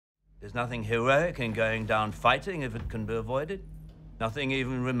There's nothing heroic in going down fighting if it can be avoided. Nothing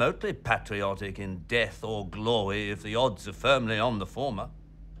even remotely patriotic in death or glory if the odds are firmly on the former.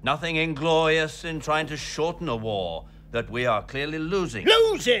 Nothing inglorious in trying to shorten a war that we are clearly losing.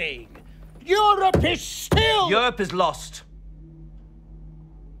 Losing? Europe is still... Europe is lost.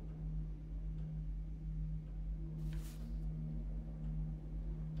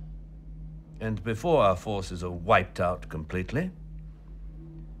 And before our forces are wiped out completely,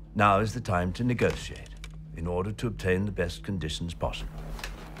 now is the time to negotiate in order to obtain the best conditions possible.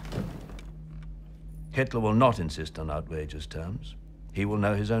 Hitler will not insist on outrageous terms. He will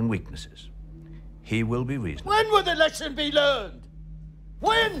know his own weaknesses. He will be reasonable. When will the lesson be learned?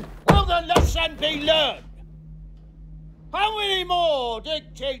 When will the lesson be learned? How many more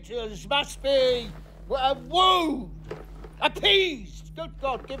dictators must be wooed, appeased, good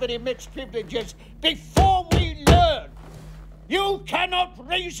God, given him mixed privileges, before we learn? You cannot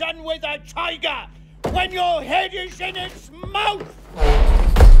reason with a tiger when your head is in its mouth!